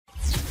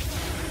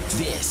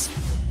This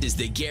is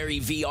the Gary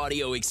V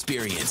Audio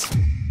Experience.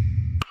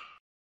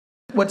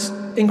 What's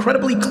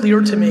incredibly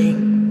clear to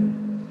me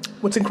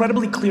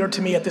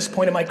at this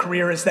point in my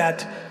career is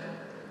that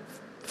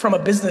from a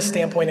business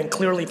standpoint and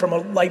clearly from a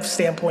life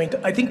standpoint,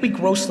 I think we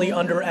grossly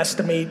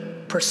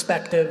underestimate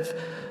perspective.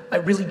 I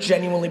really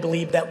genuinely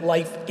believe that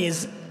life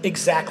is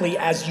exactly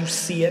as you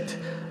see it.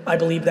 I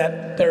believe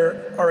that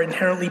there are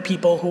inherently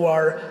people who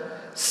are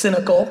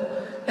cynical,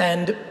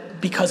 and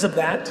because of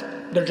that,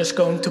 they're just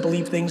going to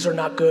believe things are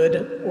not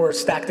good or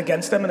stacked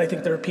against them. And I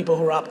think there are people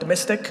who are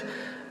optimistic.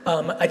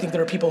 I think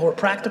there are people who are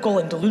practical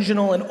and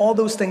delusional and all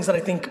those things that I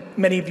think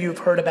many of you have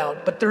heard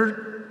about. But there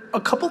are a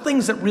couple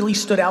things that really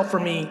stood out for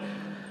me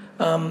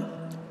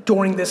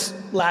during this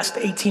last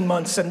 18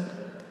 months. And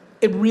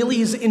it really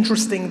is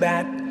interesting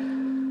that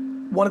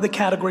one of the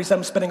categories that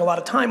I'm spending a lot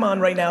of time on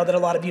right now that a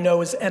lot of you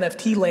know is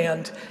NFT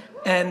land.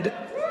 And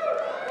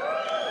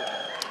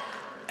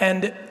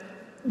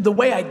the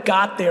way I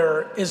got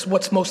there is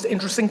what's most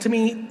interesting to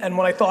me. And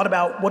when I thought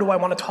about what do I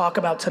want to talk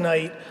about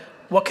tonight,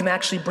 what can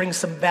actually bring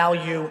some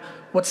value,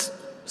 what's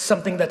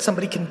something that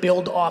somebody can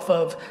build off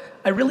of,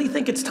 I really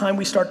think it's time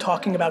we start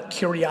talking about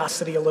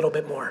curiosity a little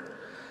bit more.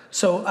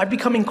 So I've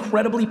become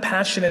incredibly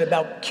passionate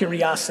about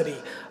curiosity.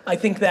 I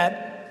think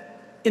that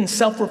in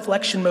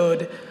self-reflection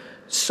mode,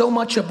 so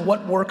much of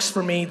what works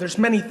for me, there's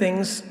many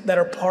things that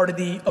are part of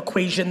the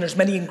equation, there's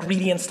many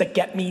ingredients that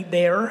get me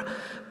there,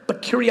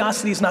 but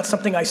curiosity is not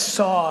something I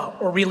saw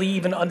or really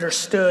even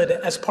understood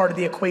as part of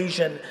the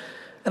equation.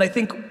 And I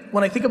think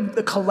when I think of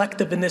the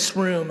collective in this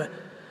room,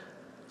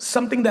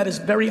 something that is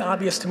very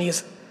obvious to me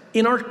is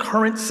in our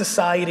current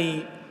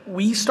society,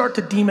 we start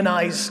to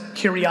demonize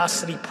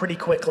curiosity pretty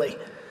quickly.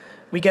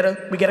 We get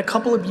a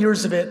couple of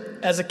years of it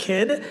as a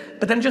kid,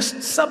 but then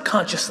just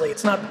subconsciously,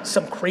 it's not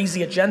some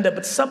crazy agenda,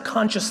 but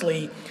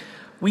subconsciously,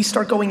 we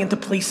start going into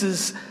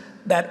places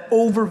that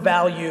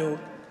overvalue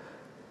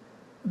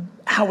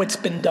how it's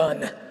been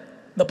done,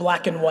 the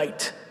black and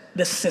white,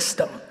 the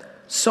system.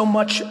 So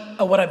much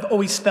of what I've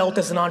always felt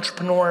as an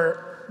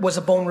entrepreneur was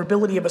a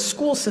vulnerability of a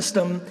school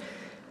system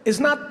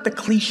is not the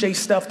cliche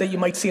stuff that you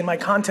might see in my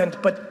content,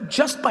 but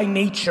just by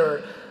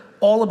nature,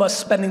 all of us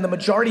spending the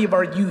majority of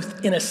our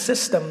youth in a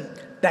system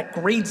that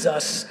grades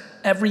us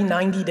every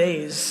 90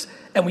 days,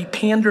 and we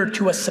pander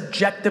to a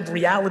subjective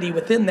reality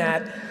within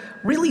that,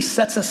 really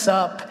sets us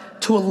up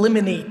to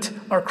eliminate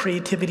our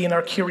creativity and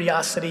our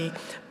curiosity,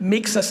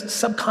 makes us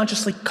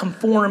subconsciously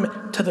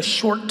conform to the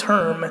short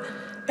term,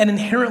 and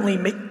inherently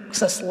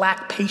makes us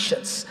lack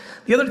patience.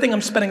 The other thing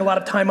I'm spending a lot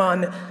of time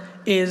on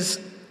is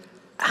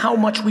how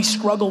much we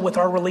struggle with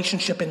our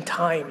relationship in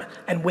time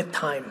and with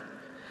time.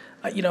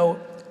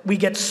 We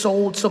get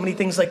sold so many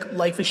things like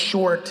life is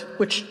short,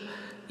 which,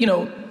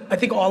 I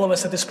think all of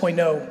us at this point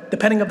know,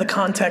 depending on the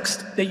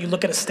context that you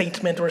look at a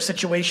statement or a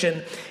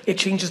situation, it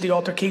changes the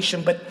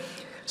altercation. But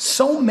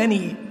so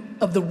many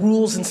of the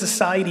rules in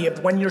society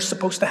of when you're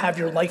supposed to have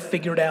your life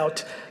figured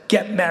out,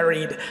 get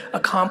married,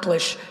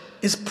 accomplish,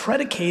 is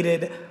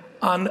predicated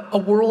on a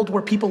world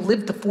where people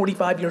live to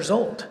 45 years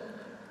old.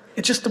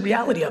 It's just the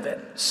reality of it.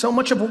 So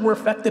much of what we're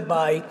affected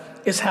by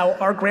is how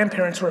our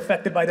grandparents were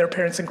affected by their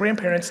parents and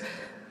grandparents,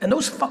 and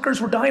those fuckers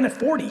were dying at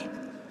 40.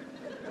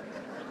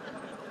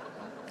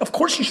 Of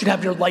course you should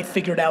have your life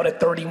figured out at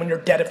 30 when you're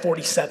dead at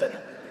 47.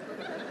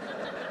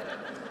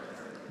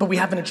 But we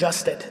haven't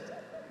adjusted.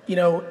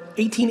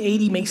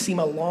 1880 may seem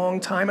a long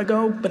time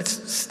ago, but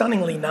it's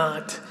stunningly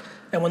not.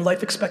 And when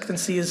life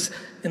expectancy is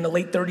in the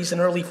late 30s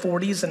and early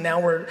 40s, and now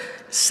we're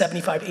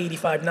 75,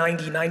 85,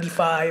 90,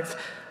 95,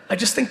 I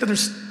just think that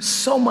there's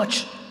so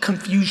much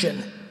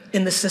confusion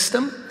in the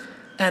system,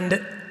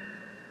 and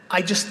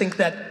I just think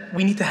that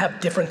we need to have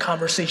different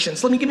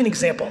conversations. Let me give you an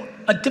example.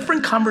 A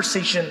different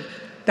conversation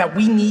that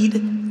we need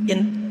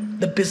in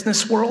the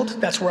business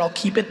world, that's where I'll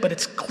keep it, but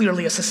it's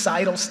clearly a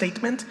societal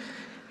statement,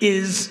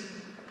 is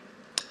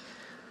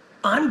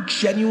I'm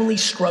genuinely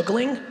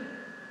struggling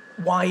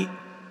why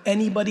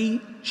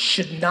anybody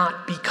should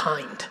not be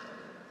kind.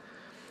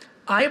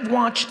 I have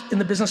watched in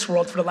the business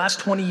world for the last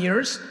 20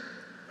 years,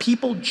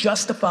 people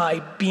justify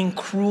being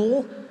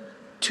cruel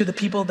to the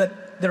people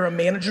that they're a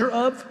manager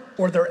of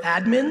or their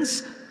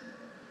admins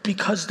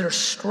because they're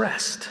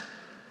stressed.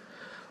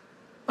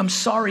 I'm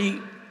sorry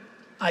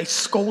I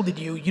scolded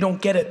you, you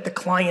don't get it, the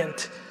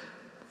client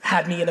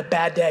had me in a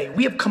bad day.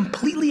 We have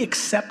completely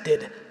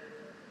accepted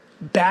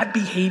bad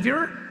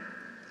behavior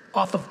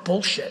off of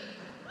bullshit.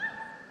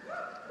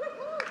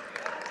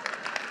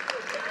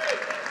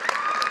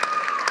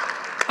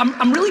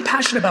 I'm really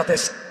passionate about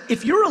this.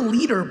 If you're a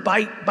leader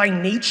by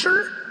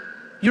nature,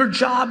 your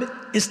job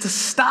is to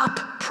stop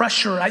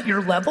pressure at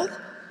your level,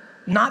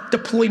 not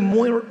deploy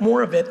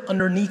more of it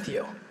underneath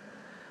you.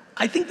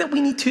 I think that we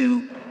need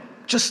to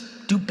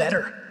just do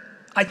better.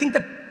 I think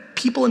that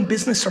people in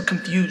business are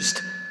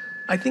confused.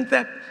 I think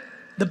that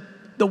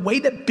the way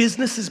that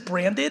business is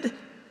branded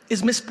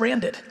is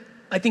misbranded.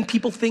 I think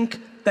people think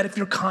that if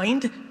you're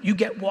kind, you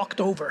get walked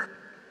over.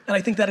 And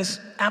I think that is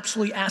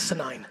absolutely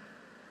asinine.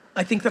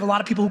 I think that a lot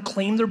of people who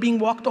claim they're being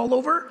walked all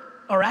over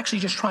are actually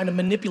just trying to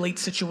manipulate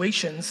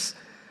situations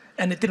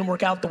and it didn't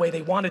work out the way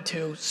they wanted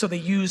to, so they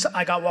use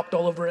I got walked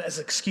all over as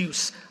an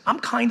excuse. I'm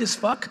kind as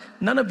fuck.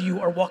 None of you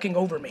are walking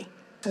over me.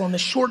 Well, in the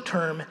short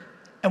term,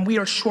 and we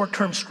are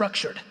short-term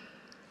structured.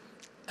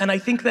 And I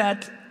think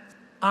that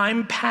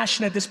I'm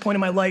passionate at this point in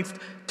my life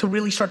to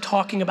really start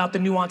talking about the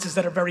nuances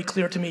that are very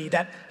clear to me,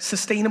 that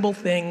sustainable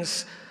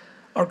things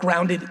are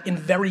grounded in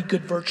very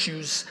good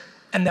virtues,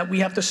 and that we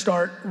have to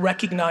start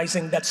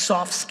recognizing that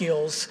soft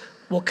skills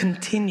will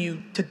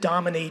continue to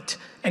dominate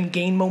and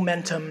gain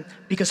momentum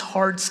because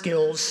hard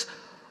skills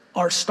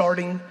are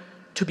starting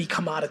to be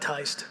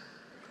commoditized.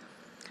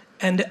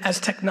 And as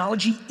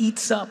technology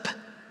eats up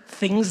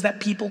things that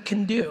people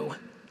can do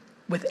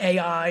with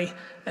AI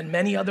and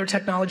many other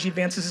technology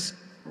advances,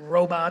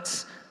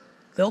 robots,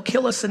 they'll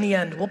kill us in the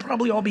end. We'll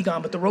probably all be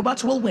gone, but the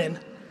robots will win.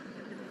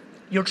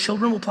 Your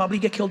children will probably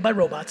get killed by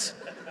robots.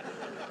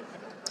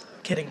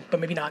 Kidding, but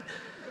maybe not.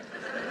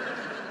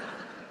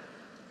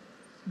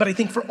 But I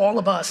think for all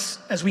of us,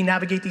 as we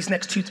navigate these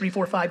next 2, 3,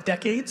 4, 5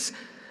 decades,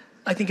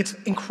 I think it's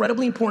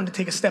incredibly important to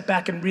take a step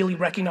back and really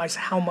recognize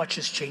how much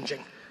is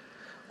changing.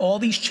 All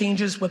these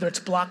changes, whether it's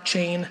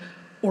blockchain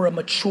or a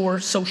mature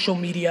social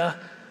media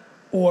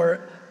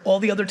or all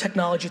the other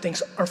technology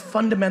things, are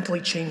fundamentally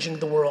changing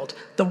the world.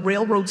 The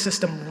railroad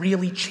system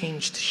really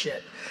changed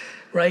shit,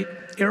 right?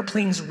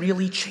 Airplanes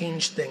really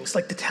changed things.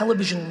 Like the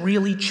television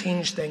really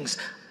changed things.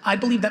 I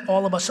believe that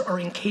all of us are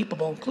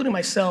incapable, including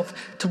myself,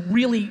 to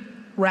really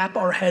wrap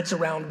our heads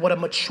around what a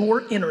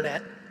mature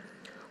internet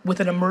with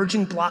an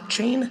emerging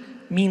blockchain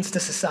means to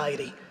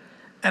society.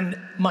 And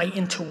my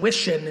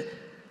intuition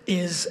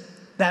is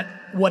that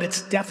what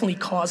it's definitely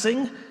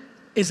causing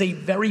is a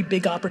very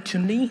big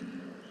opportunity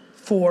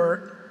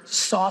for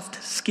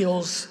soft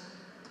skills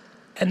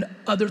and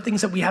other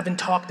things that we haven't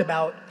talked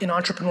about in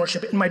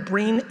entrepreneurship. In my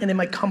brain and in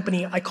my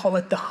company, I call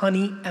it the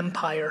honey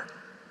empire.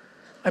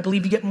 I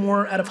believe you get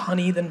more out of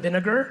honey than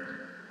vinegar,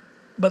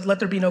 but let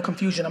there be no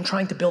confusion. I'm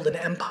trying to build an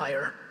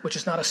empire, which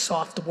is not a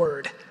soft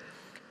word.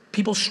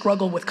 People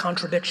struggle with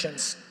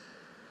contradictions.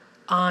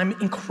 I'm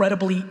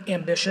incredibly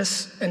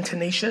ambitious and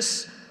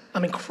tenacious.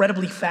 I'm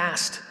incredibly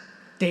fast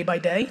day by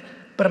day,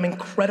 but I'm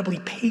incredibly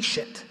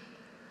patient.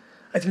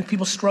 I think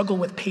people struggle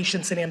with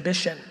patience and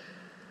ambition,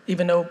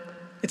 even though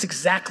it's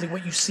exactly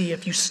what you see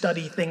if you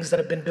study things that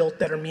have been built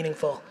that are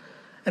meaningful.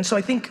 And so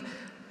I think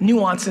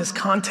nuances,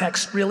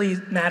 context really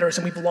matters,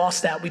 and we've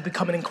lost that. We've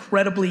become an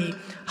incredibly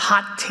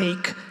hot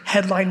take,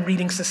 headline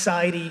reading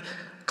society.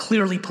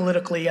 Clearly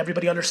politically,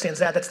 everybody understands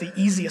that. That's the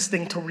easiest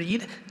thing to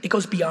read. It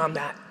goes beyond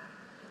that.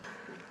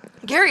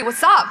 Gary,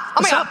 what's up?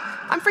 What's up?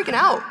 I'm freaking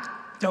out.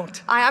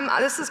 Don't.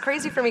 This is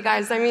crazy for me,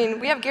 guys. I mean,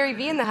 we have Gary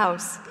Vee in the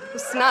house.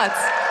 It's nuts.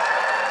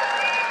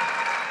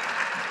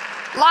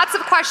 Lots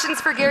of questions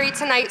for Gary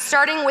tonight,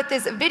 starting with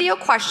this video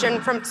question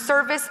from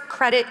Service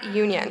Credit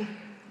Union.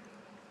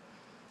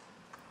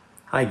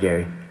 Hi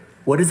Gary,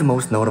 what is the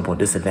most notable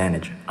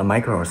disadvantage a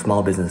micro or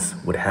small business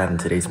would have in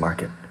today's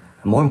market?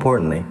 And more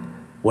importantly,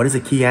 what is a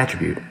key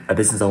attribute a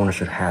business owner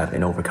should have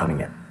in overcoming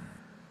it?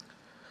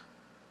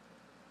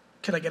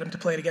 Can I get him to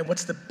play it again?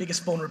 What's the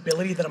biggest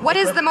vulnerability that What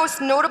is the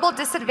most notable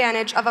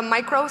disadvantage of a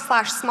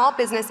micro/small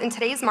business in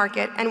today's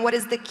market, and what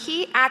is the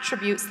key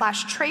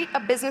attribute/trait a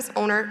business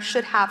owner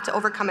should have to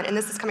overcome it? And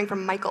this is coming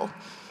from Michael.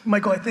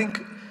 Michael, I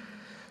think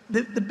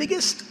the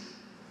biggest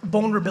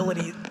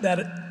vulnerability that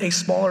a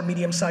small or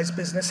medium-sized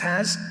business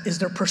has is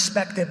their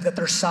perspective that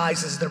their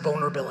size is their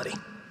vulnerability.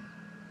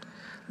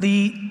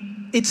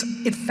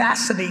 It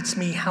fascinates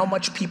me how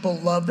much people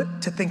love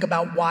to think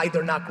about why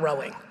they're not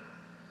growing.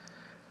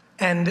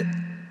 And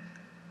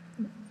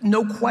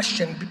no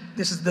question,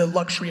 this is the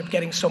luxury of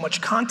getting so much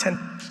content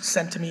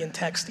sent to me in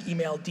text,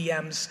 email,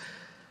 DMs.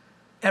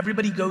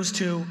 Everybody goes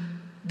to,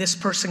 this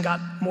person got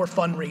more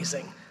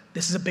fundraising.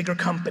 This is a bigger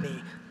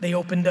company. They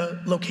opened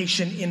a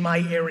location in my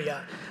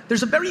area.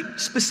 There's a very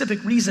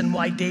specific reason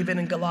why David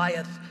and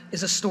Goliath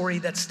is a story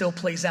that still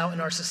plays out in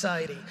our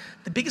society.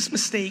 The biggest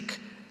mistake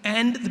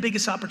and the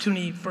biggest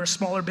opportunity for a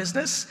smaller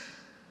business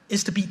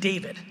is to be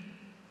David,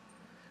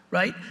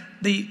 right?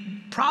 The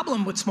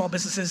problem with small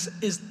businesses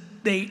is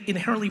they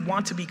inherently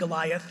want to be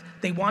Goliath,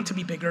 they want to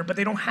be bigger, but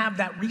they don't have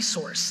that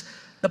resource.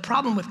 The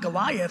problem with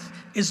Goliath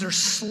is they're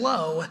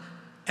slow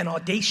and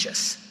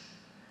audacious.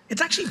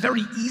 It's actually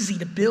very easy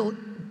to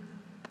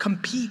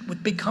compete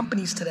with big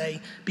companies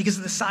today because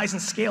of the size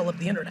and scale of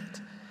the internet.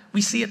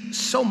 We see it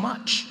so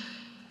much.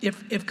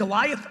 If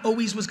Goliath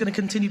always was going to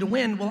continue to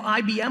win, well,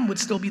 IBM would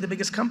still be the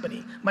biggest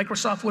company.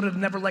 Microsoft would have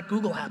never let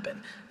Google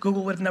happen.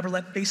 Google would have never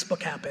let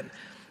Facebook happen.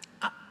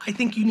 I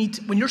think you need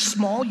to, when you're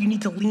small, you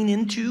need to lean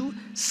into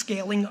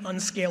scaling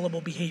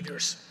unscalable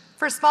behaviors.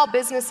 For small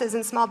businesses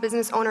and small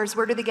business owners,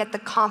 where do they get the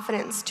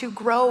confidence to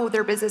grow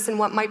their business in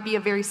what might be a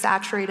very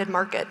saturated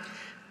market?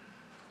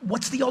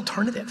 What's the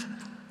alternative?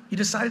 You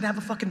decided to have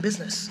a fucking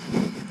business.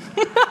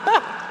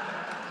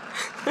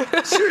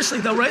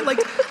 Seriously though, right? Like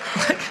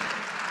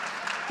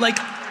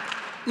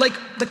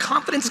the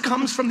confidence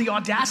comes from the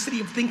audacity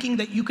of thinking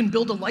that you can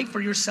build a life for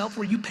yourself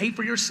where you pay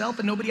for yourself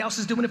and nobody else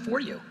is doing it for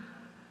you.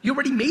 You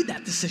already made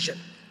that decision.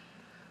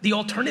 The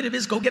alternative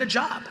is go get a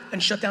job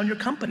and shut down your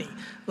company.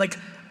 Like,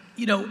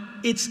 you know,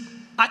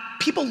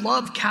 people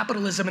love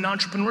capitalism and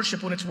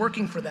entrepreneurship when it's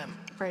working for them.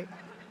 Right.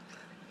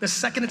 The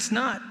second it's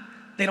not,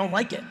 they don't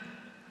like it.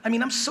 I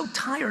mean, I'm so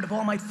tired of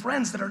all my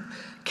friends that are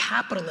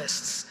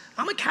capitalists.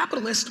 I'm a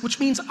capitalist, which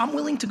means I'm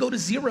willing to go to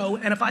zero,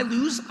 and if I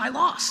lose, I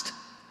lost.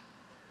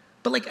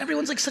 But like,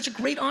 everyone's like such a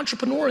great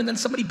entrepreneur, and then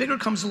somebody bigger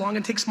comes along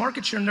and takes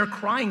market share, and they're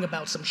crying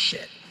about some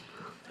shit.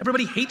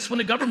 Everybody hates when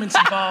the government's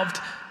involved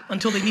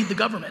until they need the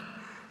government.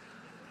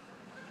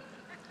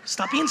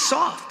 Stop being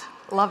soft.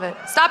 Love it.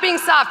 Stop being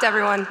soft,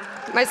 everyone,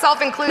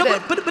 myself included. No,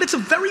 but it's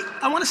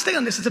I want to stay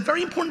on this, it's a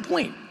very important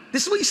point.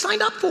 This is what you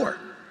signed up for.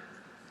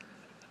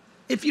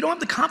 If you don't have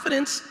the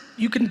confidence,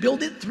 you can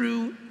build it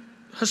through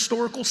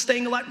historical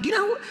staying alive. Do you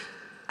know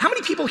how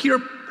many people here,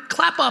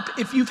 clap up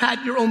if you've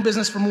had your own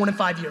business for more than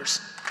 5 years?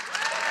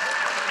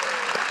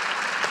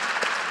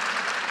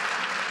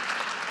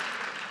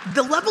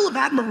 The level of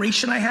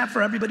admiration I have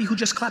for everybody who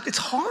just clapped, it's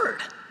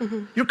hard.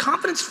 Your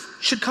confidence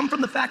should come from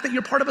the fact that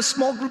you're part of a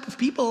small group of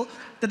people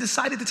that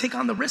decided to take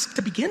on the risk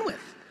to begin with.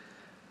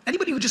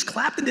 Anybody who just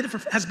clapped and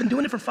has been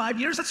doing it for 5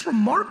 years, that's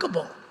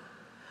remarkable.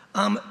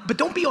 But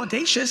don't be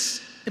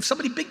audacious. If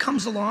somebody big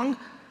comes along,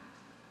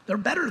 they're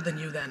better than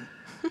you then.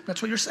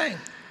 That's what you're saying.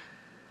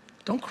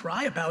 Don't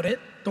cry about it.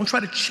 Don't try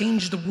to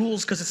change the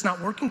rules because it's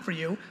not working for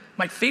you.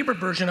 My favorite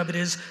version of it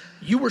is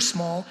you were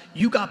small,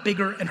 you got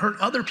bigger and hurt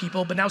other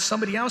people, but now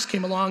somebody else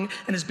came along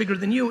and is bigger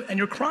than you and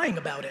you're crying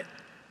about it,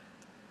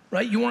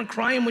 right? You weren't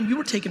crying when you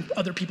were taking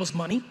other people's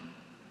money.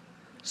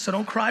 So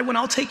don't cry when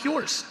I'll take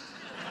yours.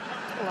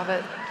 Love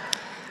it.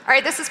 All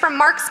right, this is from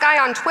Mark Sky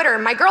on Twitter.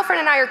 My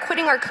girlfriend and I are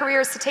quitting our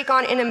careers to take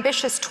on an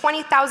ambitious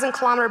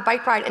 20,000-kilometer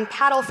bike ride and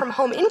paddle from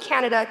home in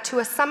Canada to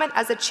a summit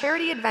as a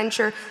charity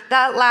adventure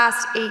that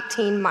lasts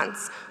 18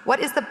 months. What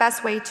is the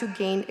best way to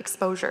gain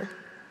exposure?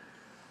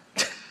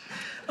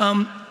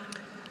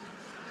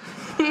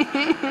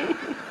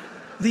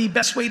 The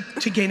best way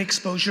to gain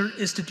exposure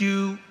is to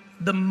do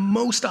the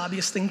most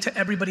obvious thing to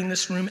everybody in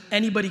this room.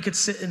 Anybody could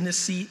sit in this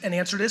seat and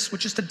answer this,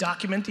 which is to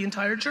document the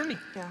entire journey.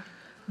 Yeah.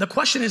 The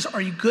question is,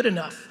 are you good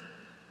enough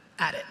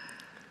at it?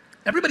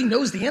 Everybody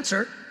knows the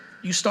answer.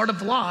 You start a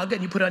vlog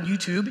and you put it on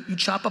YouTube, you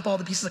chop up all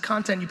the pieces of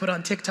content, you put it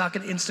on TikTok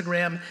and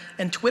Instagram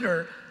and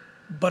Twitter,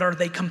 but are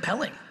they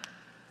compelling?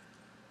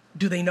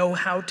 Do they know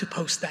how to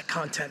post that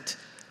content?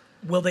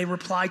 Will they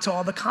reply to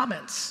all the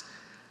comments?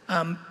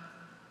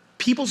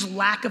 People's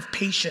lack of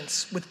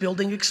patience with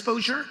building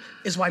exposure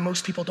is why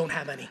most people don't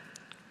have any.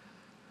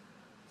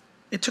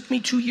 It took me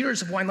 2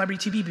 years of Wine Library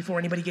TV before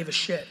anybody gave a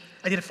shit.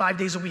 I did it 5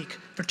 days a week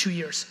for 2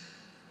 years.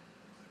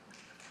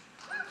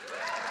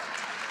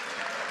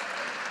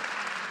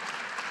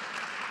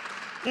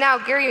 Now,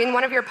 Gary, in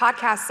one of your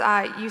podcasts,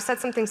 you said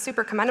something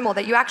super commendable,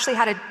 that you actually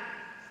had a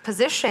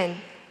position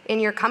in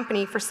your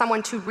company for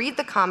someone to read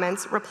the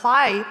comments,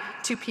 reply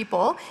to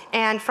people,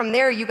 and from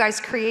there you guys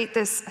create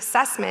this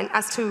assessment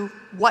as to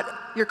what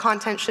your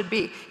content should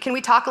be. Can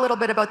we talk a little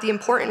bit about the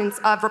importance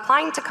of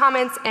replying to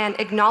comments and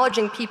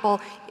acknowledging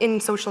people in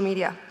social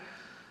media?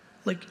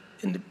 Like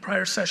in the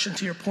prior session,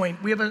 to your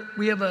point, we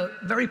have a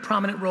very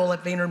prominent role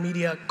at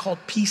VaynerMedia called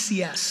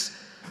PCS,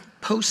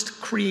 Post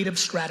Creative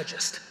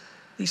Strategist.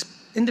 These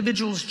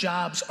individuals'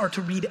 jobs are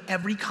to read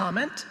every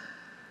comment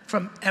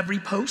from every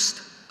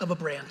post of a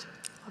brand.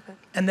 Okay.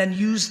 And then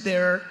use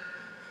their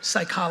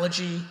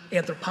psychology,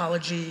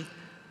 anthropology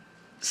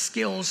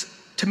skills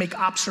to make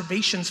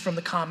observations from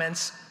the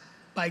comments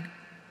by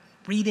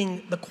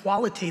reading the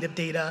qualitative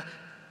data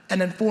and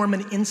then form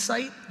an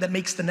insight that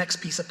makes the next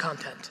piece of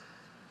content.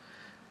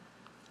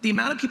 The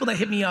amount of people that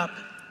hit me up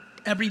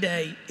every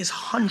day is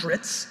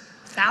hundreds,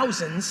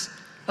 thousands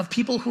of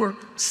people who are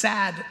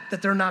sad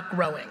that they're not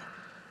growing.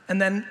 And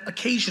then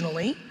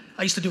occasionally,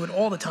 I used to do it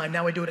all the time,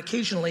 now I do it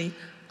occasionally,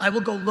 I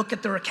will go look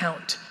at their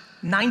account.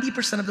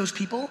 90% of those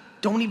people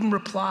don't even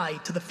reply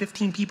to the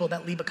 15 people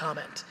that leave a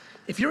comment.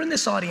 If you're in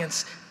this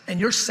audience and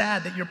you're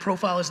sad that your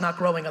profile is not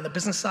growing on the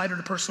business side or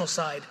the personal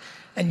side,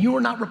 and you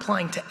are not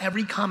replying to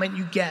every comment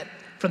you get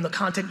from the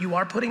content you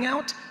are putting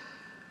out,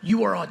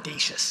 you are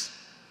audacious.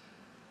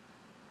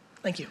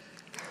 Thank you.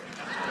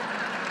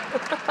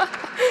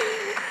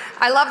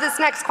 I love this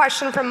next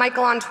question from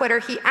Michael on Twitter.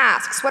 He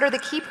asks, what are the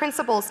key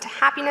principles to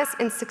happiness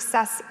and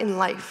success in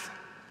life?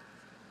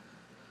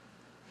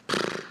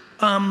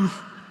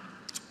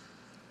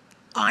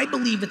 I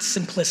believe it's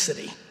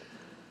simplicity.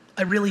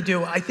 I really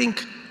do. I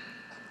think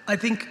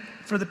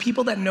for the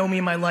people that know me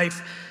in my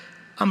life,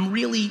 I'm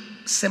really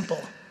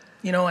simple.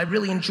 You know, I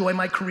really enjoy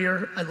my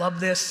career. I love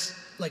this.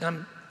 Like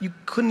you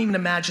couldn't even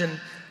imagine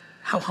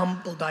how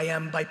humbled I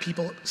am by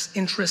people's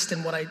interest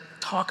in what I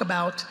talk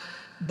about.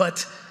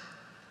 But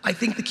I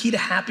think the key to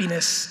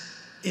happiness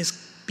is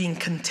being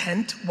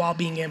content while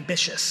being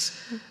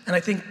ambitious. And I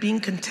think being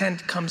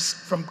content comes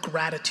from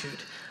gratitude.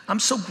 I'm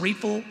so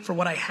grateful for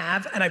what I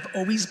have, and I've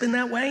always been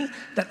that way,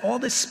 that all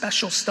this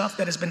special stuff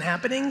that has been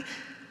happening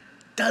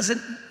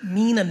doesn't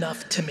mean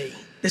enough to me.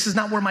 This is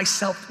not where my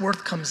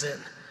self-worth comes in.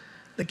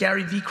 The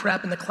Gary V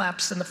crap and the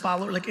claps and the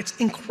follower, like, it's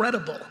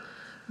incredible.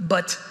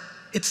 But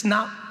it's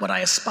not what I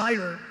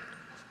aspire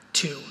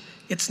to.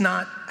 It's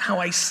not how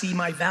I see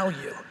my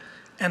value.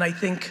 And I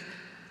think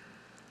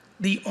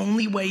the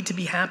only way to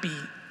be happy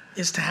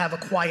is to have a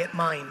quiet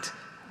mind.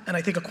 And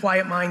I think a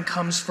quiet mind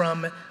comes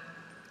from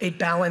a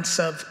balance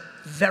of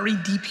very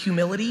deep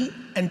humility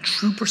and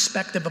true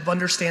perspective of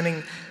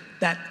understanding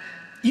that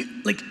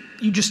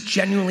you just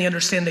genuinely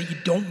understand that you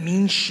don't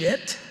mean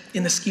shit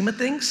in the scheme of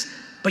things,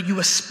 but you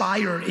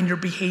aspire in your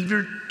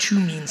behavior to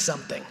mean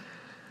something.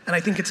 And I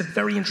think it's a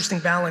very interesting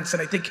balance,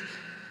 and I think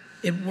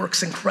it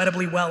works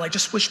incredibly well. I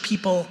just wish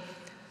people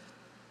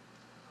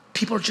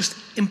are just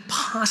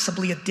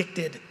impossibly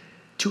addicted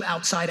to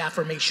outside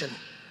affirmation,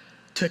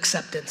 to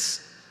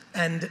acceptance.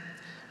 And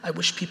I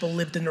wish people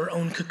lived in their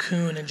own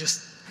cocoon and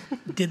just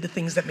did the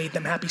things that made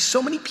them happy.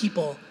 So many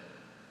people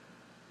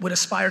would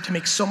aspire to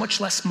make so much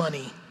less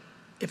money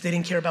if they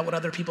didn't care about what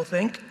other people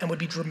think, and would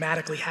be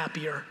dramatically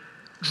happier.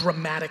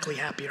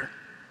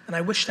 And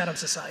I wish that on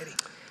society.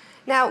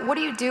 Now, what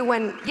do you do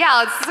when,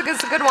 yeah,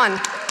 it's a good one.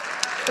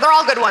 They're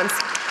all good ones.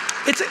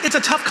 It's a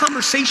tough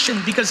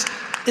conversation because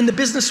in the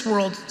business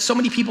world, so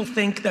many people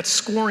think that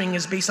scoring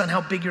is based on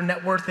how big your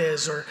net worth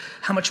is or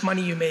how much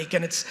money you make,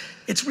 and it's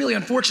really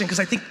unfortunate because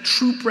I think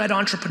true bred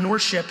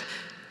entrepreneurship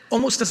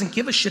almost doesn't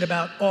give a shit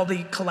about all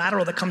the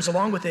collateral that comes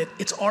along with it.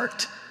 It's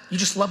art. You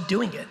just love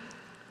doing it.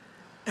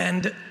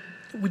 And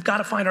we've got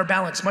to find our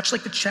balance. Much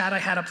like the chat I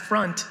had up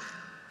front,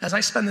 as I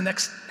spend the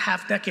next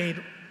half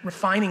decade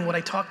refining what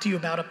I talked to you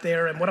about up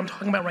there, and what I'm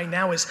talking about right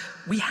now is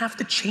we have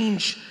to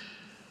change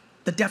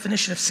the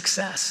definition of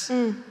success.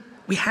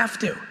 We have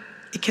to.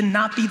 It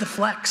cannot be the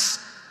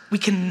flex. We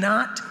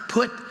cannot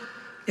put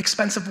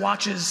expensive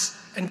watches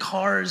and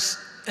cars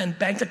and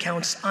bank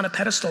accounts on a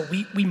pedestal.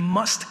 We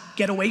must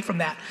get away from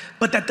that.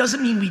 But that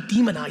doesn't mean we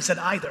demonize it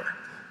either.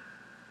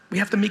 We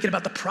have to make it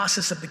about the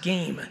process of the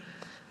game.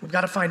 We've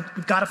got to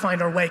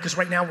find our way, because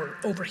right now we're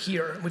over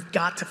here. We've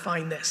got to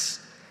find this.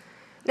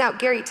 Now,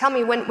 Gary, tell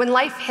me, when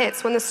life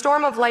hits, when the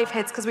storm of life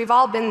hits, because we've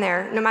all been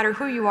there, no matter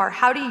who you are,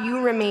 how do you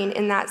remain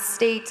in that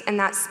state and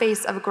that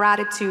space of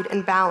gratitude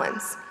and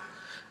balance?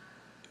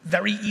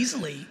 Very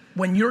easily.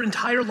 When your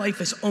entire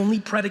life is only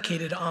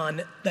predicated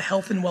on the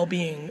health and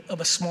well-being of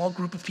a small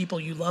group of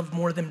people you love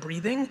more than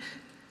breathing,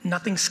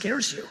 nothing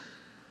scares you.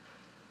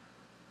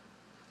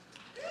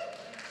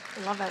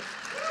 I love it.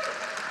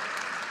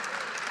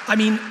 I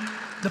mean,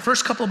 the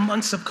first couple of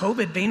months of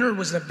COVID, Vayner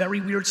was in a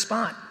very weird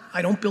spot.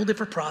 I don't build it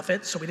for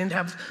profit, so we didn't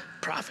have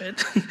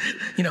profit.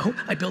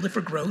 I build it for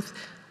growth.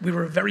 We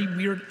were very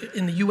weird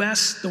in the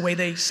US, the way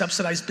they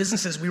subsidized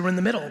businesses. We were in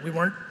the middle. We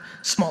weren't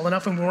small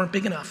enough and we weren't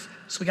big enough,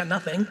 so we got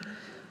nothing.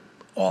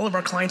 All of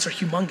our clients are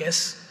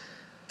humongous,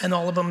 and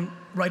all of them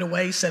right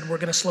away said, we're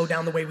gonna slow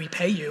down the way we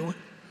pay you.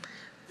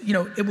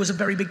 It was a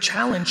very big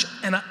challenge,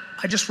 and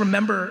I just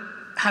remember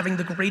having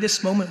the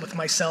greatest moment with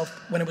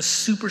myself when it was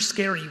super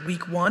scary,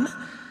 week one,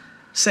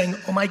 saying,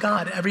 oh my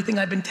God, everything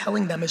I've been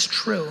telling them is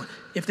true.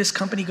 If this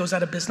company goes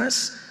out of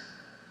business,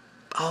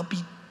 I'll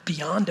be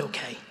beyond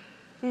okay.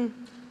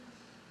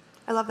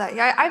 I love that.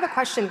 Yeah, I have a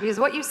question, because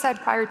what you said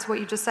prior to what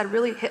you just said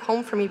really hit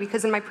home for me,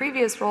 because in my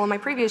previous role, in my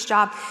previous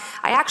job,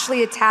 I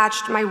actually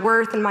attached my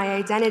worth and my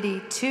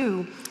identity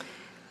to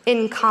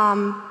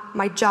income,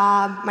 my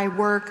job, my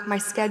work, my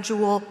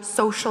schedule,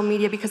 social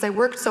media, because I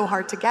worked so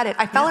hard to get it.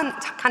 I fell in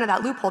kind of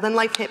that loophole. Then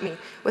life hit me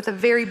with a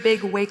very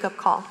big wake-up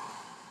call.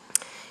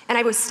 And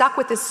I was stuck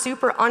with this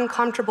super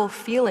uncomfortable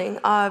feeling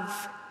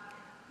of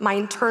my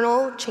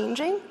internal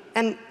changing,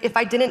 and if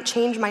I didn't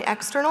change my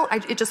external,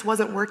 it just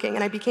wasn't working,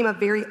 and I became a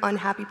very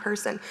unhappy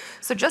person.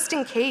 So just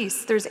in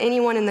case there's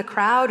anyone in the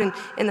crowd and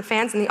the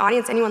fans in the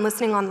audience, anyone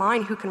listening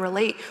online who can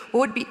relate, what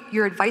would be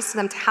your advice to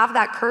them to have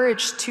that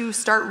courage to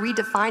start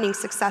redefining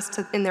success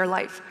in their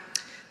life?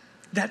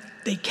 That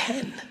they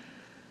can.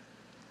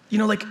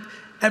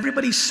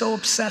 Everybody's so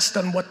obsessed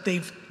on what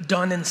they've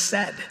done and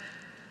said.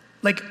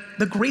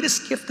 The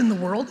greatest gift in the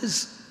world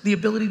is the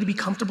ability to be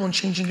comfortable in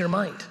changing your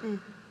mind.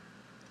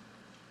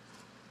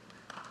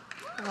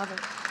 I love it.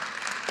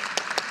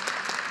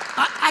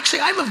 Actually,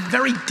 I have a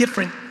very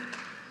different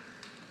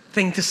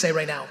thing to say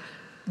right now.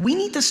 We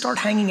need to start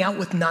hanging out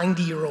with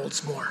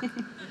 90-year-olds more.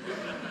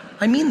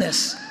 I mean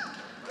this.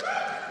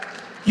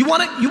 You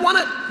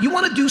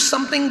wanna do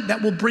something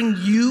that will bring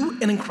you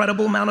an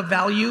incredible amount of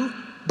value,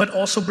 but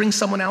also bring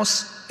someone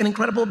else an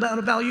incredible amount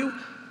of value?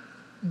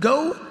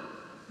 Go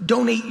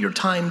donate your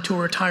time to a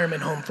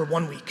retirement home for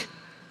 1 week.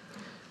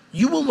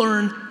 You will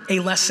learn a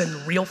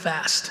lesson real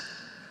fast.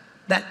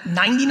 That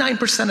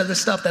 99% of the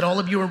stuff that all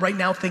of you are right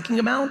now thinking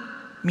about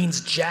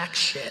means jack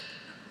shit.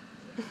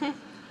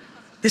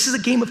 This is a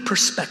game of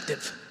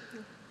perspective.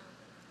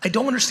 I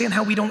don't understand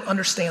how we don't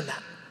understand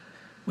that.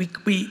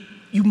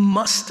 You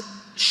must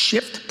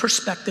shift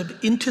perspective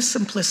into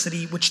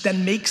simplicity, which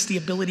then makes the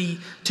ability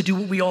to do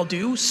what we all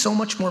do so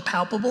much more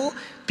palpable,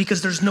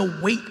 because there's no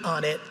weight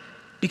on it,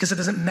 because it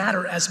doesn't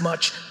matter as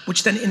much,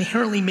 which then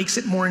inherently makes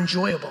it more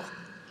enjoyable.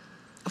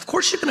 Of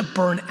course you're gonna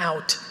burn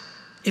out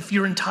if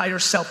your entire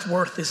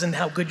self-worth is in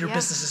how good your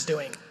business is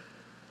doing.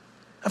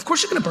 Of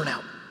course you're gonna burn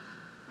out.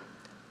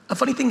 a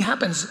funny thing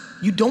happens.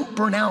 You don't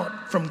burn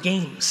out from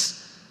games.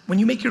 When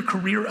you make your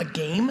career a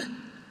game,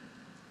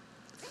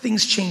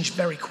 things change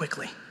very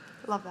quickly.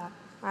 Love that.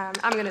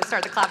 I'm going to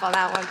start the clap on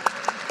that one.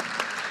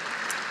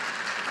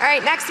 All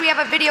right, next we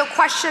have a video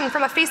question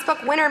from a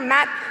Facebook winner,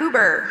 Matt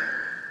Huber.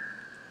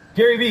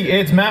 Gary V,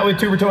 it's Matt with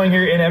Tuber Towing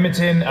here in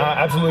Edmonton.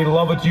 Absolutely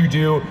love what you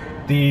do.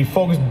 The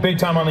focus big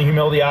time on the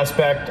humility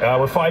aspect.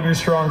 We're 5 years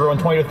strong, growing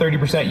 20 to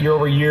 30% year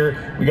over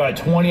year. We got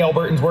 20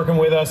 Albertans working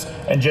with us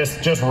and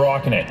just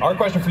rocking it. Our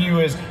question for you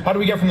is, how do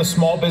we get from the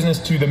small business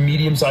to the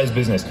medium-sized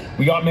business?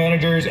 We got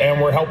managers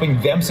and we're helping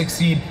them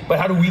succeed, but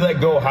how do we let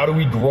go? How do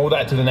we grow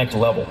that to the next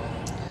level?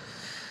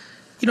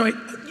 You know,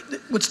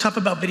 what's tough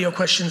about video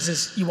questions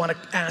is you want to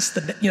ask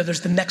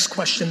there's the next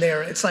question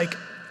there. It's like,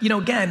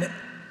 again,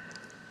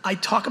 I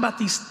talk about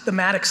these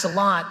thematics a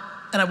lot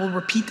and I will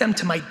repeat them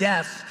to my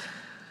death.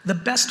 The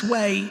best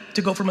way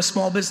to go from a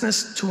small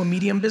business to a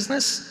medium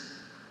business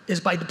is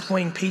by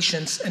deploying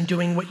patience and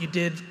doing what you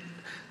did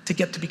to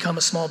get to become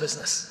a small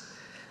business.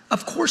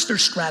 Of course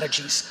there's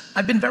strategies.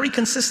 I've been very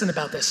consistent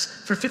about this.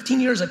 For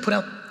 15 years, I put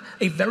out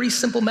a very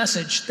simple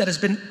message that has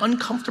been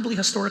uncomfortably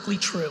historically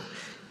true.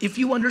 If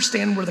you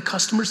understand where the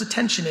customer's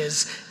attention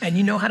is and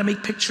you know how to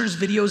make pictures,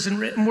 videos, and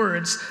written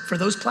words for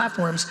those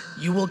platforms,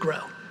 you will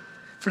grow.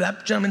 For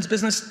that gentleman's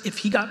business, if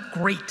he got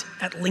great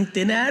at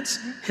LinkedIn ads,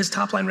 his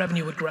top line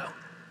revenue would grow.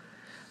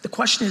 The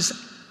question is,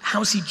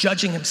 how's he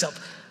judging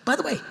himself? By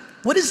the way,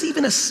 what is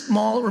even a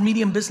small or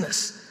medium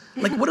business?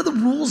 Like, what are the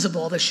rules of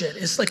all this shit?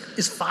 Is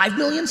 5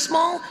 million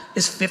small?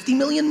 Is 50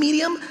 million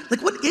medium?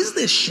 Like, what is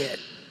this shit?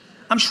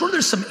 I'm sure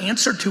there's some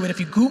answer to it if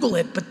you Google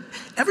it, but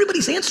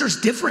everybody's answer is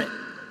different,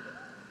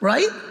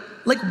 right?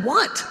 Like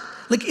what?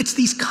 Like, it's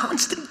these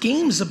constant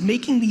games of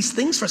making these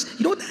things for us.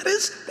 You know what that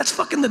is? That's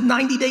fucking the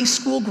 90-day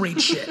school grade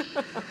shit.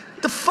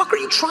 The fuck are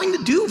you trying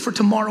to do for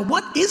tomorrow?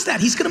 What is that?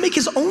 He's gonna make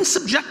his own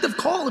subjective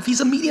call if he's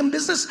a medium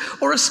business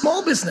or a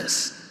small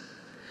business.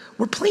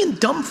 We're playing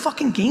dumb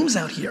fucking games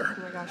out here.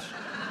 Oh my gosh.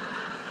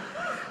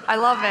 I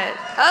love it.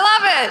 I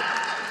love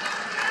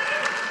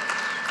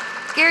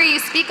it. Gary, you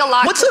speak a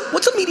lot.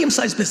 What's a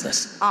medium-sized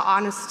business?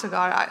 Honest to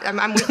God,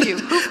 I'm with you.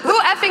 Who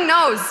effing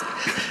knows?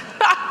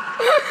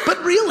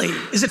 But really,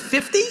 is it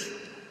 50?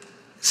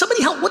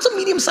 Somebody help, what's a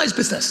medium-sized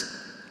business?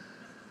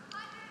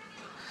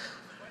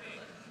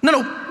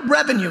 No,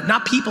 revenue,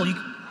 not people.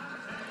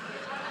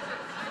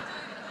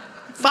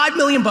 5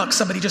 million bucks,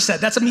 somebody just said.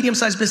 That's a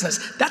medium-sized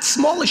business. That's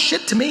small as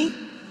shit to me.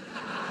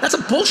 That's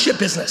a bullshit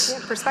business.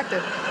 Yeah,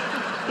 perspective.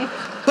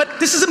 But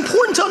this is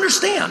important to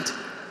understand.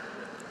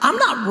 I'm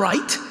not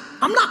right.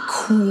 I'm not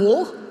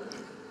cool.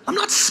 I'm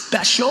not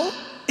special.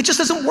 It just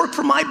doesn't work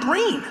for my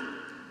brain.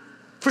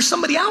 For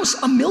somebody else,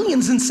 $1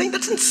 million's insane.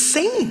 That's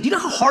insane. Do you know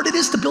how hard it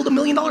is to build $1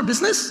 million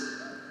business?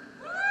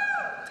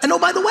 And oh,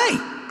 by the way,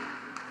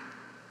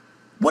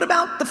 what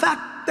about the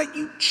fact that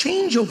you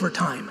change over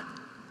time?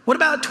 What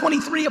about at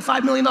 23, a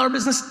 $5 million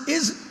business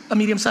is a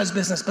medium-sized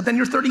business, but then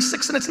you're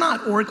 36 and it's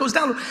not, or it goes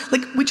down.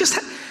 Like,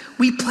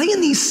 we play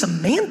in these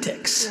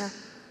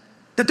semantics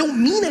that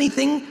don't mean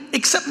anything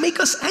except make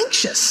us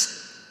anxious.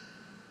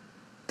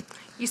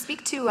 You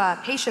speak to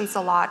patience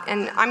a lot,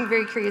 and I'm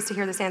very curious to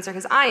hear this answer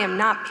because I am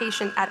not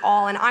patient at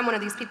all, and I'm one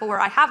of these people where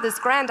I have this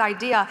grand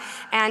idea,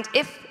 and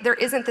if there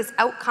isn't this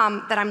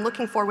outcome that I'm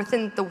looking for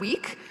within the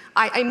week,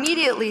 I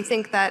immediately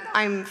think that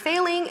I'm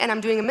failing and I'm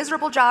doing a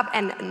miserable job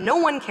and no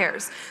one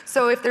cares.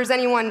 So if there's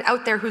anyone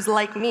out there who's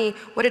like me,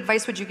 what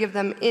advice would you give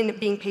them in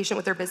being patient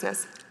with their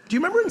business? Do you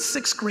remember in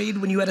 6th grade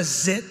when you had a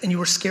zit and you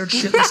were scared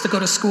shitless to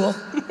go to school?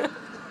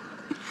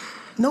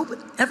 No, but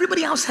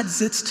everybody else had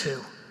zits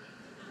too.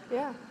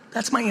 Yeah.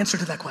 That's my answer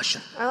to that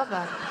question. I love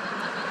that.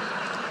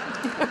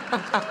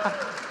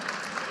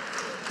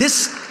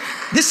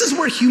 This is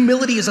where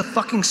humility is a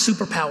fucking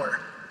superpower.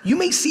 You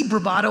may see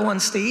bravado on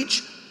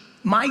stage.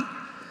 My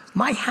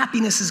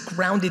happiness is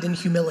grounded in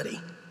humility.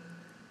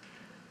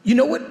 You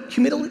know what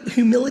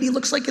humility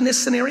looks like in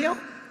this scenario?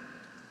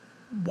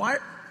 Why?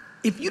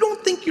 If you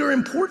don't think you're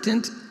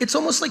important, it's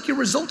almost like your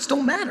results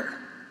don't matter.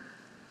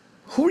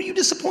 Who are you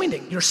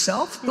disappointing?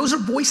 Yourself? Those are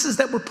voices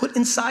that were put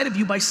inside of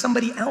you by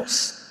somebody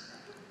else.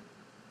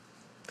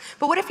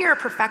 But what if you're a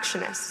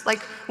perfectionist?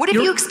 Like, what if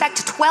you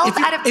expect 12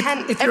 out of 10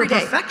 every day? If you're a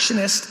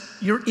perfectionist,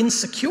 you're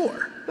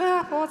insecure.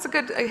 Well, that's a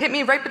good, hit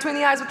me right between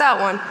the eyes with that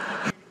one.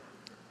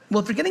 Well,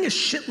 if you're getting a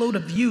shitload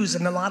of views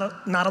and not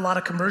a lot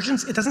of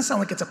conversions, it doesn't sound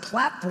like it's a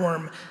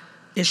platform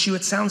issue.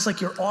 It sounds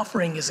like your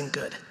offering isn't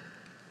good.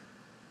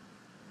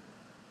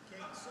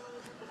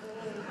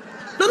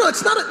 No,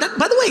 it's not.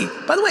 By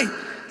the way,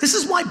 this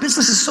is why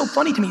business is so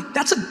funny to me.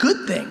 That's a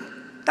good thing.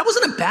 That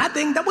wasn't a bad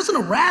thing. That wasn't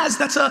a razz.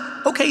 That's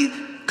okay.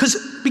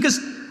 Because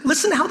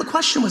listen to how the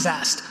question was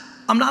asked.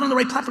 I'm not on the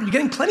right platform. You're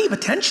getting plenty of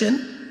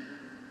attention.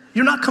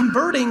 You're not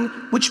converting,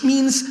 which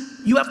means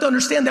you have to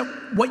understand that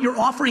what you're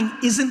offering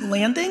isn't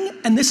landing,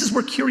 and this is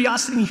where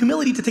curiosity and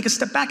humility to take a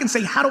step back and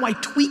say, how do I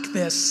tweak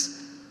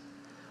this?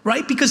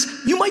 right? Because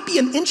you might be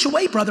an inch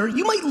away, brother.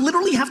 You might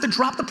literally have to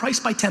drop the price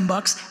by 10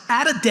 bucks,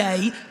 add a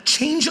day,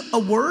 change a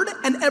word,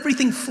 and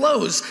everything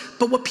flows.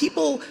 But what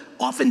people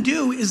often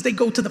do is they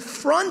go to the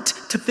front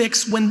to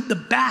fix when the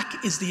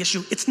back is the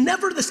issue. It's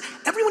never this,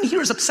 everyone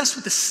here is obsessed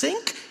with the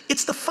sink.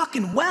 It's the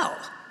fucking well.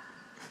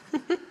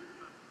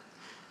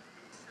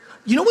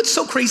 You know what's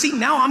so crazy?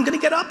 Now I'm gonna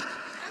get up.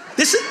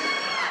 This is,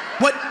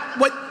 what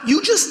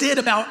you just did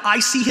about I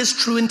see his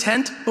true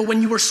intent, but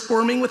when you were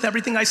squirming with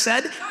everything I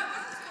said,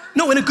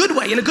 no, in a good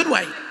way,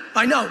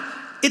 I know.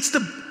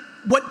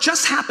 What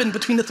just happened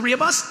between the three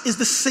of us is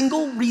the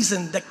single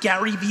reason that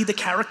Gary Vee, the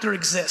character,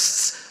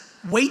 exists.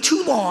 Way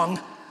too long,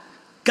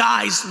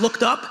 guys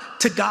looked up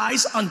to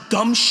guys on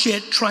dumb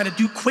shit trying to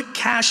do quick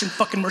cash and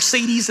fucking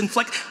Mercedes and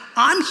flex.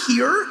 I'm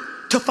here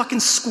to fucking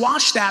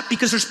squash that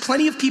because there's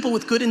plenty of people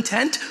with good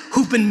intent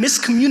who've been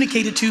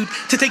miscommunicated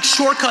to take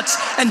shortcuts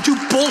and do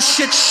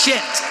bullshit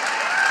shit.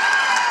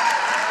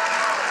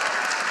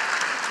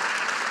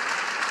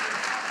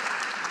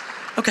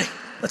 Okay,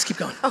 let's keep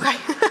going. Okay.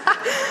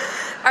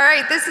 All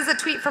right, this is a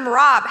tweet from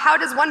Rob. How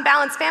does one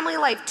balance family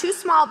life, 2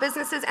 small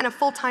businesses, and a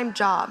full-time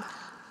job?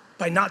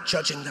 By not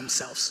judging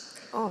themselves.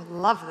 Oh,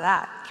 love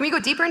that. Can we go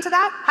deeper into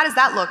that? How does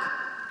that look?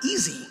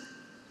 Easy.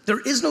 There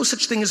is no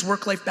such thing as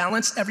work-life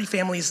balance. Every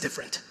family is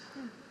different.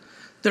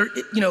 There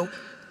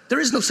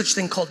is no such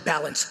thing called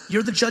balance.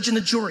 You're the judge and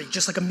the jury,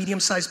 just like a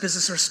medium-sized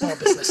business or a small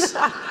business.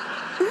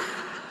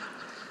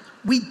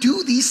 We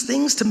do these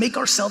things to make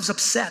ourselves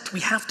upset.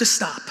 We have to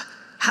stop.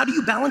 How do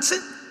you balance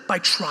it? By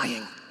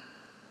trying.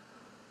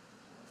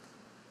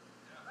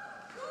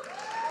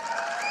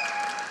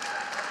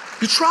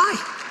 You try.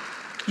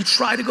 You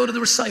try to go to the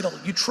recital.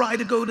 You try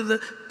to go to the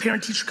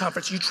parent-teacher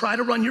conference. You try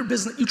to run your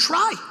business. You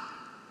try.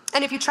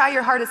 And if you try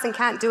your hardest and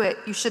can't do it,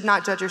 you should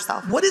not judge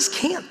yourself. What is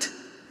can't?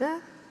 Yeah.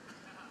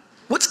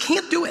 What's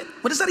can't do it?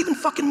 What does that even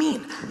fucking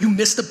mean? You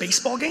missed a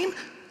baseball game?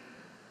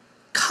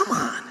 Come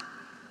on.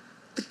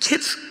 The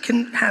kids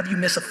can have you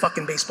miss a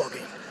fucking baseball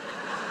game.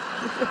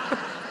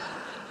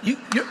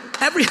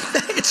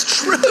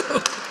 It's true.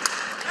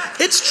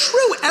 It's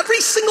true. Every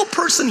single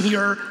person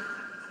here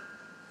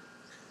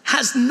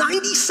has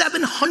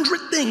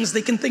 9,700 things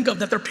they can think of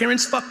that their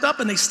parents fucked up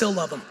and they still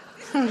love them.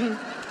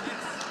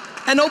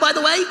 And oh, by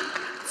the way,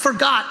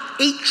 forgot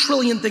 8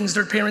 trillion things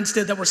their parents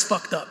did that was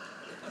fucked up.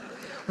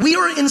 We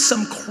are in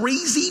some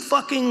crazy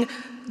fucking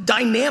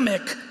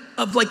dynamic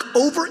of like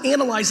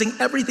overanalyzing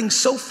everything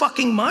so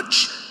fucking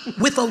much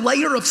with a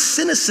layer of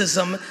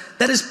cynicism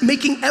that is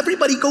making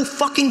everybody go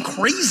fucking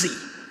crazy.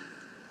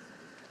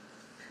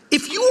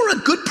 If you are a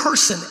good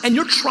person and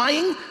you're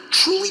trying,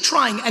 truly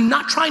trying, and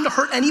not trying to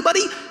hurt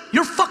anybody,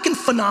 you're fucking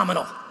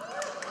phenomenal.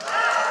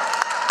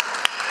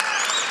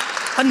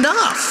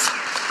 Enough.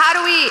 How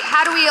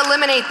do we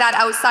eliminate that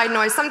outside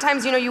noise?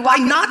 Sometimes, you walk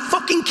by not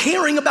fucking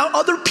caring about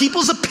other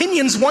people's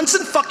opinions once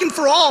and fucking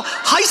for all.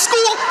 High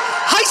school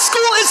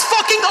is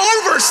fucking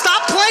over.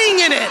 Stop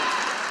playing in it.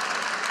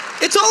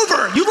 It's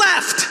over. You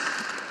left.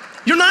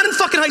 You're not in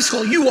fucking high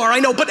school. You are, I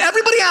know, but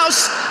everybody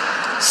else,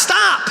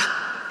 stop.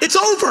 It's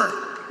over.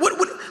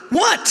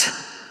 What?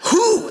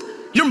 Who?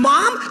 Your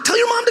mom? Tell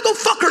your mom to go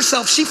fuck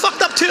herself. She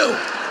fucked up too.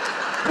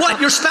 What?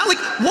 Your spouse? Like,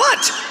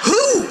 what?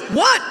 Who?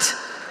 What?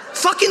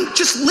 Fucking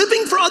just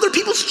living for other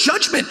people's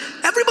judgment.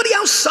 Everybody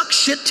else sucks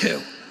shit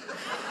too.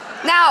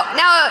 Now,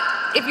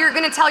 if you're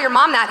gonna tell your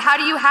mom that, how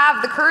do you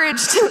have the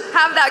courage to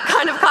have that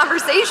kind of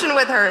conversation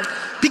with her?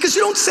 Because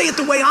you don't say it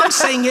the way I'm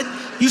saying it.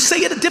 You say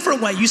it a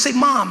different way. You say,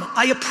 Mom,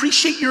 I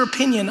appreciate your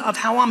opinion of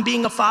how I'm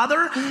being a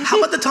father. How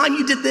about the time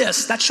you did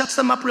this? That shuts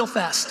them up real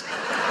fast.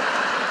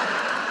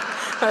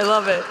 I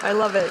love it. I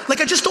love it.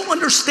 Like, I just don't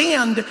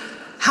understand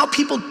how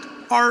people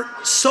are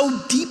so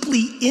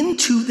deeply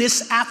into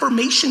this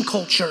affirmation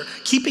culture,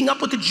 keeping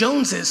up with the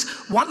Joneses.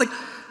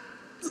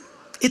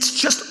 It's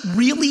just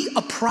really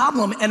a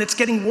problem, and it's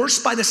getting worse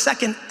by the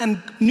second.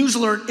 And news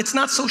alert, it's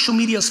not social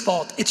media's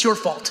fault, it's your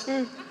fault.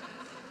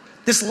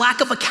 This lack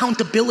of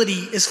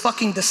accountability is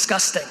fucking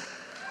disgusting.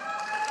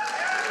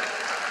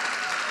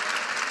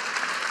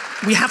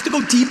 We have to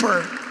go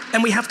deeper,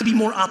 and we have to be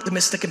more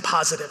optimistic and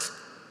positive.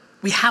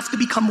 We have to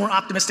become more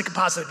optimistic and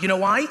positive. You know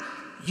why?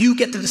 You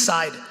get to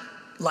decide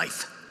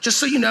life. Just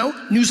so you know,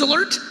 news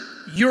alert,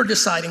 you're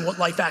deciding what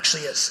life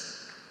actually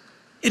is.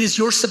 It is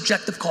your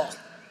subjective call.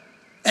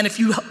 And if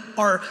you're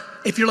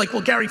like,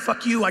 well, Gary,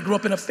 fuck you, I grew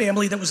up in a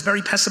family that was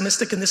very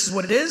pessimistic and this is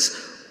what it is,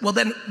 well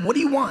then, what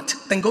do you want?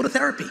 Then go to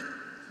therapy,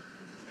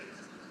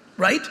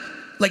 right?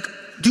 Like,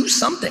 do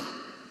something.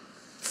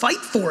 Fight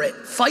for it,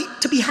 fight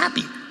to be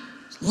happy.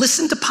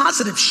 Listen to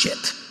positive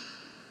shit.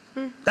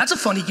 That's a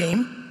funny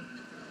game.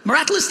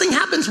 Miraculous thing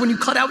happens when you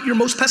cut out your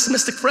most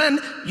pessimistic friend,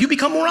 you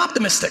become more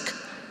optimistic.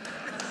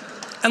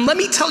 And let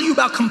me tell you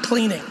about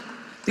complaining.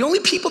 The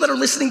only people that are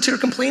listening to your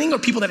complaining are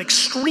people that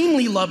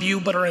extremely love you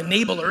but are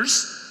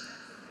enablers,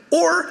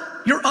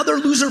 or your other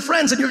loser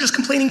friends and you're just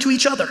complaining to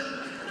each other.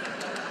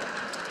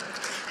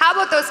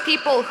 how about those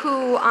people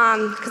who,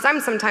 because I'm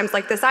sometimes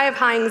like this, I have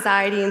high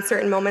anxiety in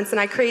certain moments, and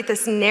I create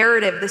this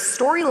narrative, this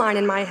storyline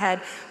in my head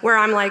where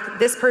I'm like,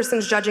 this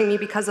person's judging me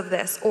because of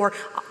this, or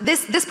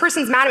this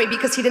person's mad at me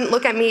because he didn't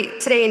look at me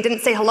today and didn't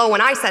say hello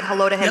when I said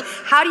hello to him. Yep.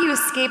 How do you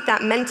escape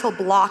that mental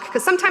block?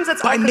 Because sometimes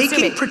that's all-consuming. By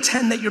making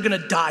pretend that you're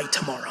gonna die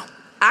tomorrow.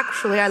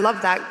 Actually, I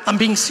love that. I'm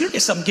being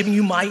serious, I'm giving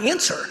you my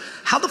answer.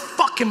 How the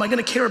fuck am I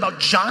gonna care about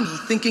Johnny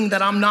thinking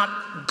that I'm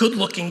not good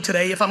looking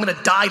today if I'm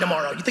gonna die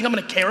tomorrow? You think I'm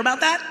gonna care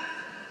about that?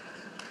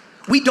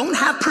 We don't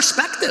have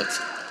perspective.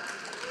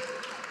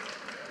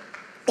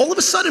 All of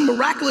a sudden,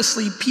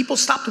 miraculously, people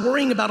stopped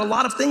worrying about a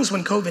lot of things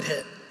when COVID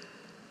hit.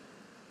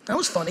 That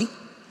was funny.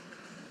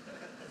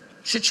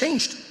 Shit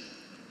changed.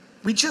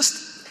 We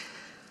just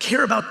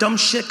care about dumb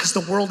shit because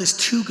the world is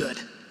too good.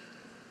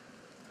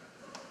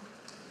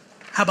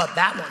 How about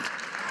that one?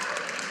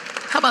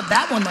 How about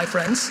that one, my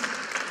friends?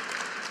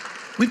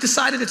 We've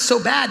decided it's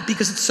so bad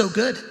because it's so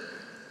good.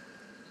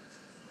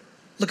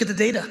 Look at the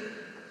data.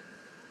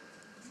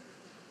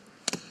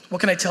 What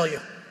can I tell you?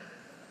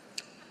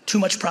 Too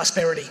much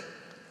prosperity.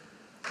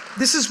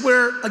 This is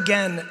where,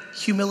 again,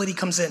 humility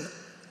comes in.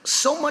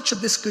 So much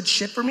of this good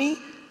shit for me,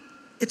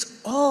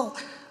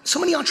 so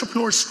many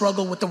entrepreneurs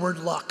struggle with the word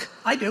luck.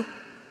 I do.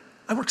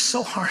 I worked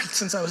so hard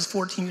since I was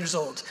 14 years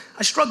old.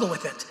 I struggle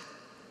with it,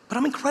 but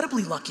I'm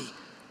incredibly lucky.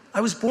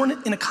 I was born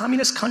in a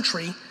communist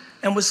country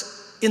and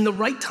was in the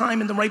right time,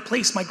 in the right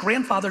place. My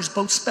grandfathers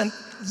both spent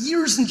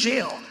years in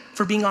jail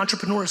for being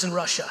entrepreneurs in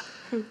Russia.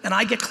 And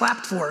I get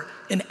clapped for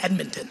in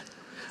Edmonton,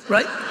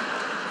 right?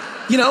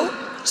 You know,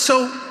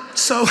 so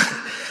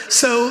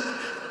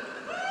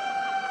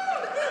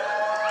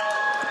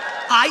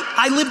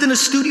I lived in a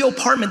studio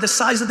apartment the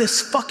size of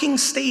this fucking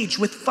stage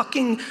with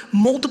fucking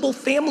multiple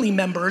family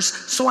members,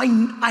 so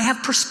I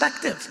have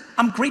perspective.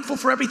 I'm grateful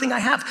for everything I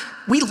have.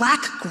 We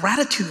lack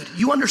gratitude.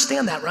 You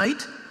understand that,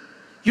 right?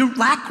 You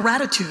lack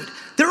gratitude.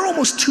 There are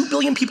almost 2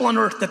 billion people on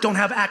earth that don't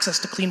have access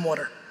to clean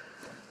water.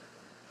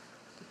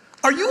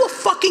 Are you a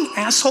fucking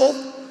asshole?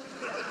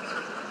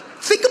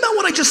 Think about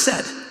what I just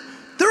said.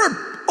 There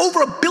are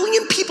over 1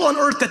 billion people on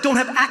earth that don't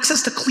have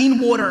access to clean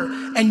water,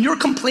 and you're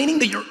complaining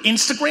that your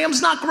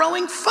Instagram's not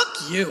growing? Fuck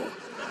you.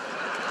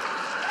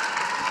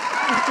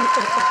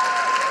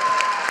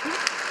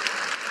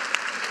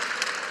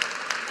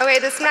 Okay,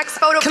 this next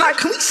photo.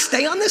 Can we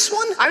stay on this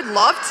one? I'd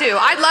love to.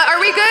 Are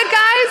we good,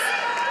 guys?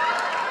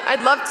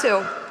 I'd love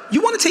to.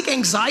 You want to take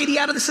anxiety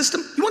out of the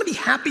system? You want to be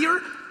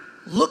happier?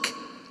 Look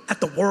at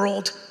the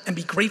world and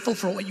be grateful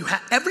for what you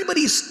have.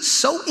 Everybody's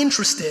so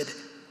interested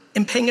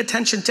in paying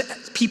attention to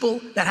people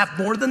that have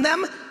more than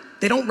them,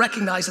 they don't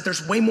recognize that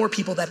there's way more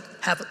people that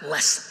have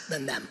less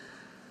than them.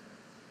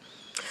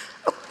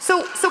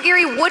 So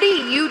Gary, what do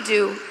you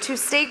do to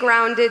stay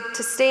grounded,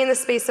 to stay in the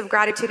space of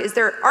gratitude?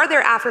 Are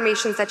there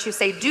affirmations that you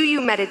say? Do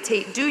you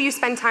meditate? Do you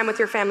spend time with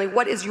your family?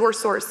 What is your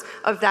source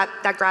of that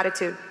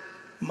gratitude?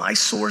 My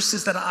source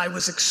is that I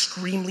was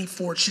extremely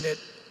fortunate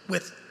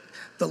with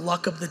the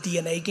luck of the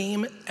DNA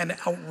game and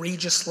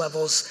outrageous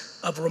levels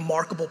of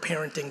remarkable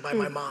parenting by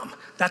my mom.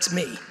 That's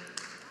me.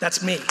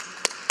 That's me.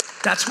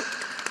 That's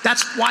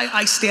why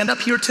I stand up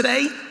here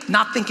today,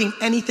 not thinking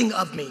anything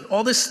of me.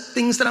 All these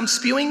things that I'm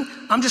spewing,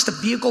 I'm just a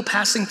vehicle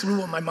passing through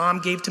what my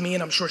mom gave to me,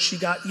 and I'm sure she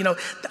got,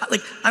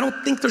 like, I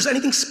don't think there's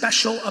anything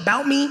special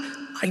about me.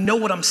 I know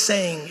what I'm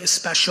saying is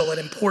special and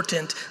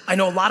important. I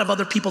know a lot of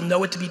other people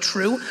know it to be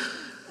true.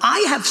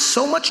 I have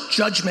so much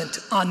judgment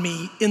on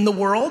me in the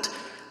world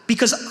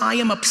because I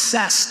am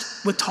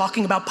obsessed with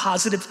talking about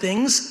positive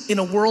things in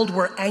a world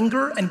where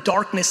anger and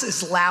darkness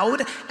is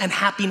loud and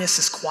happiness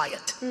is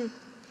quiet.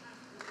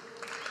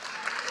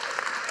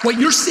 What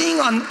you're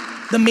seeing on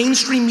the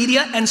mainstream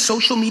media and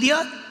social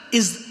media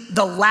is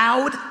the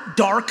loud,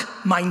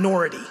 dark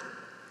minority.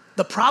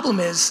 The problem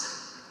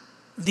is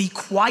the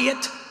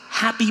quiet,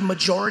 happy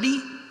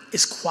majority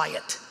is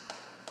quiet.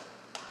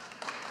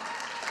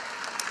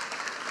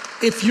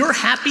 If you're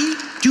happy,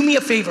 do me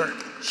a favor,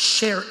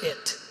 share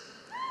it.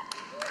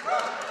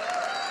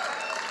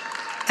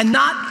 And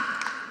not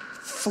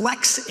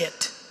flex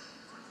it.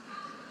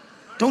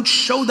 Don't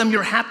show them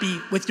you're happy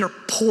with your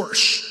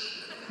Porsche,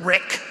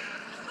 Rick.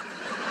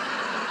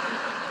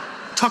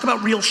 Talk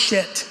about real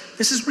shit.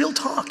 This is real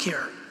talk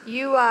here.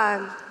 You're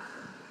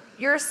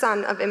a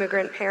son of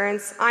immigrant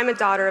parents. I'm a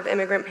daughter of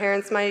immigrant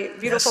parents. My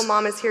beautiful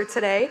mom is here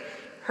today.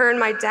 Her and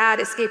my dad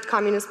escaped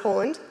communist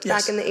Poland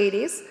back in the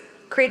 80s,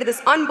 created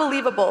this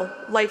unbelievable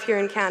life here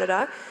in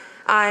Canada.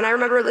 And I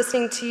remember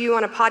listening to you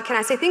on a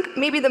podcast. I think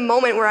maybe the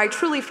moment where I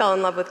truly fell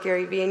in love with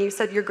Gary Vee, and you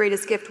said your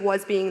greatest gift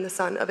was being the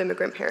son of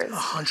immigrant parents.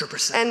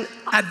 100%. And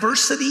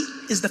adversity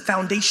is the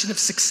foundation of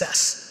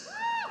success.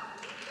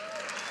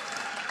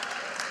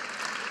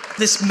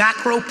 This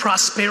macro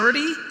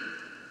prosperity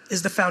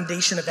is the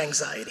foundation of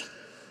anxiety.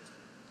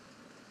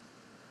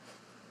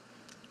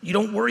 You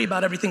don't worry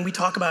about everything we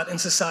talk about in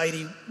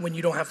society when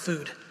you don't have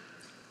food.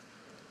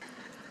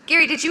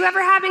 Gary, did you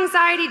ever have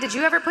anxiety? Did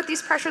you ever put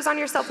these pressures on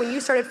yourself when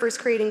you started first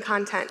creating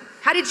content?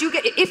 How did you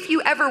get, if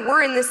you ever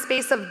were in this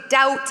space of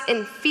doubt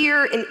and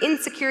fear and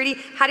insecurity,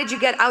 how did you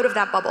get out of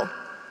that bubble?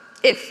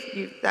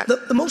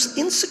 The most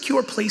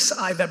insecure place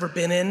I've ever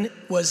been in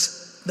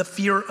was the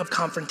fear of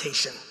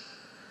confrontation,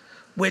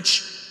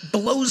 which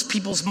blows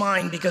people's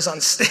mind because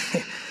on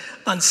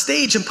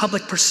stage and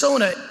public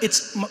persona,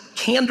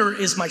 candor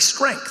is my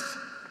strength.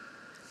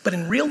 But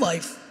in real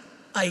life,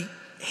 I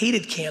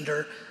hated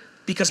candor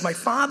because my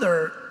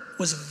father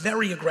was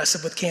very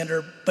aggressive with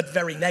candor, but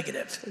very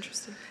negative.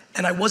 Interesting.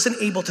 And I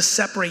wasn't able to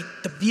separate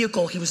the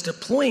vehicle he was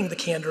deploying the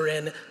candor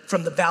in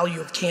from the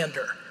value of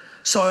candor.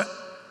 So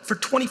for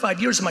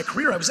 25 years of my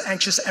career, I was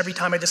anxious every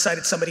time I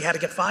decided somebody had to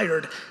get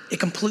fired. It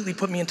completely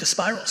put me into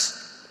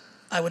spirals.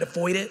 I would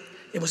avoid it.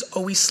 It was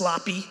always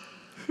sloppy.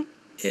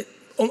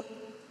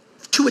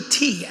 To a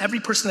T, every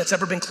person that's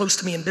ever been close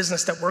to me in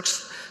business that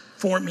works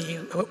for me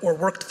or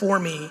worked for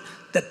me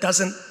that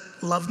doesn't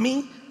love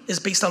me is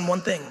based on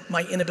one thing,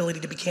 my inability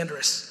to be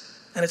candorous.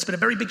 And it's been a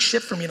very big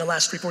shift for me in the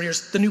last 3-4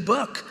 years. The new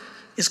book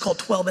is called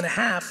 12 and a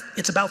half.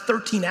 It's about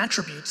 13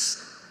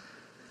 attributes,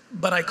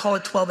 but I call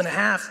it 12 and a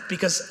half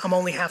because I'm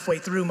only halfway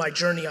through my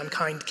journey on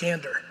kind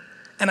candor.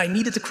 And I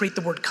needed to create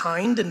the word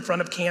kind in front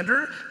of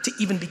candor to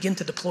even begin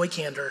to deploy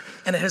candor.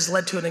 And it has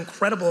led to an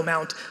incredible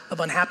amount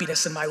of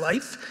unhappiness in my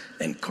life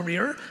and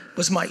career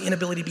was my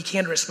inability to be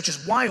candorous, which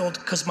is wild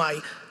because my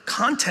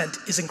content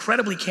is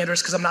incredibly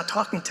candorous because I'm not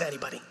talking to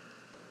anybody.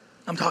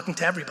 I'm talking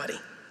to everybody.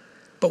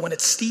 But when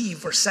it's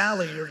Steve or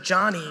Sally or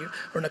Johnny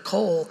or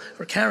Nicole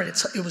or Karen,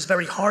 it was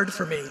very hard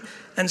for me.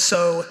 And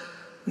so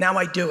now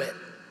I do it.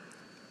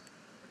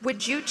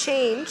 Would you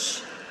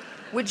change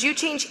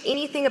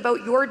anything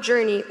about your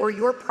journey or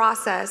your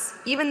process,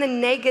 even the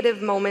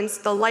negative moments,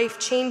 the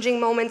life-changing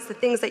moments, the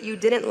things that you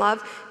didn't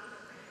love,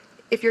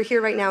 if you're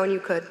here right now and you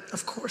could?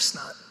 Of course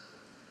not.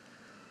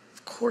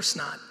 Of course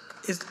not.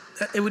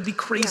 It would be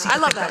crazy. Yeah, I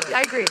love that.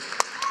 I agree.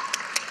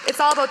 It's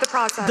all about the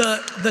process.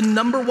 The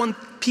number one,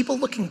 people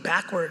looking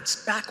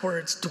backwards,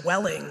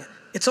 dwelling,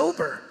 it's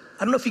over.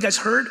 I don't know if you guys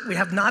heard, we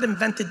have not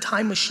invented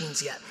time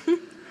machines yet.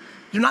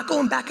 You're not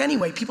going back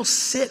anyway. People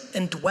sit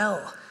and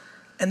dwell,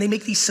 and they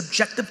make these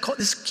subjective calls.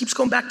 This keeps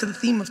going back to the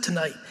theme of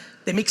tonight.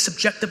 They make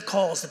subjective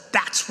calls that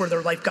that's where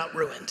their life got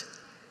ruined.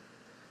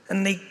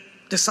 And they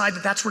decide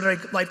that that's where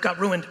their life got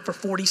ruined for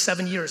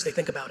 47 years, they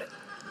think about it.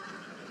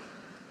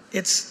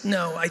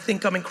 No, I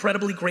think I'm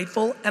incredibly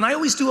grateful. And I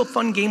always do a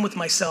fun game with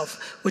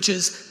myself, which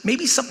is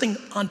maybe something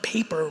on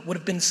paper would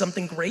have been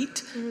something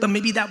great, but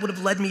maybe that would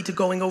have led me to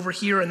going over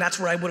here and that's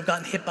where I would have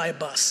gotten hit by a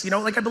bus. You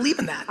know, like I believe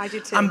in that. I do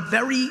too.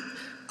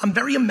 I'm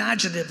very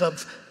imaginative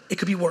of it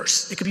could be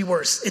worse, it could be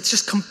worse. It's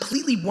just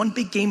completely one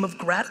big game of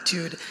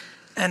gratitude.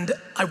 And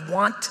I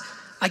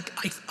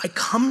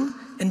come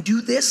and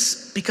do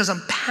this because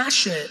I'm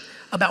passionate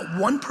about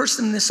one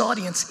person in this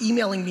audience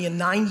emailing me in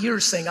 9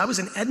 years saying I was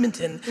in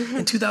Edmonton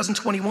in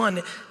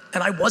 2021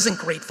 and I wasn't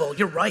grateful.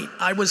 You're right,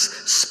 I was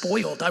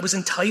spoiled, I was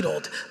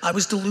entitled, I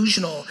was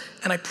delusional,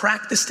 and I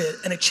practiced it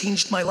and it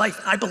changed my life.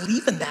 I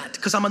believe in that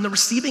because I'm on the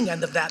receiving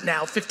end of that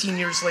now, 15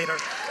 years later.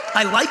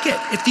 I like it,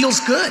 it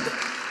feels good.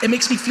 It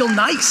makes me feel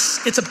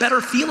nice, it's a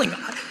better feeling.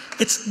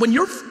 It's when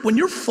you're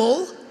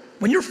full,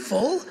 when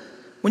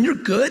you're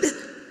good,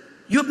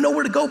 you have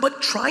nowhere to go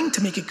but trying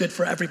to make it good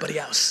for everybody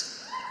else.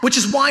 Which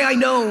is why I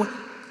know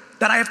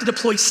that I have to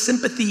deploy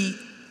sympathy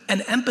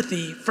and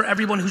empathy for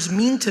everyone who's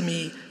mean to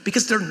me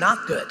because they're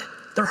not good,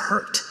 they're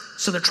hurt.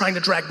 So they're trying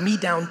to drag me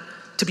down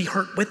to be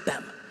hurt with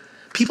them.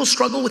 People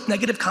struggle with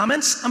negative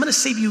comments. I'm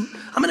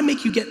gonna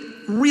make you get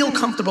real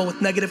comfortable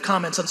with negative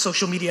comments on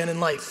social media and in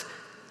life.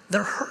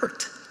 They're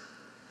hurt.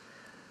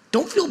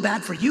 Don't feel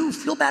bad for you,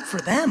 feel bad for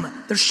them.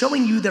 They're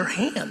showing you their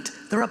hand.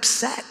 They're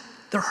upset,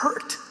 they're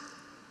hurt.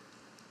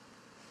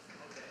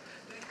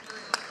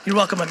 You're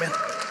welcome, my man.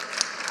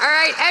 All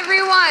right,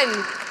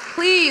 everyone,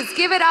 please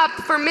give it up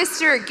for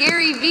Mr.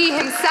 Gary V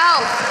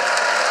himself.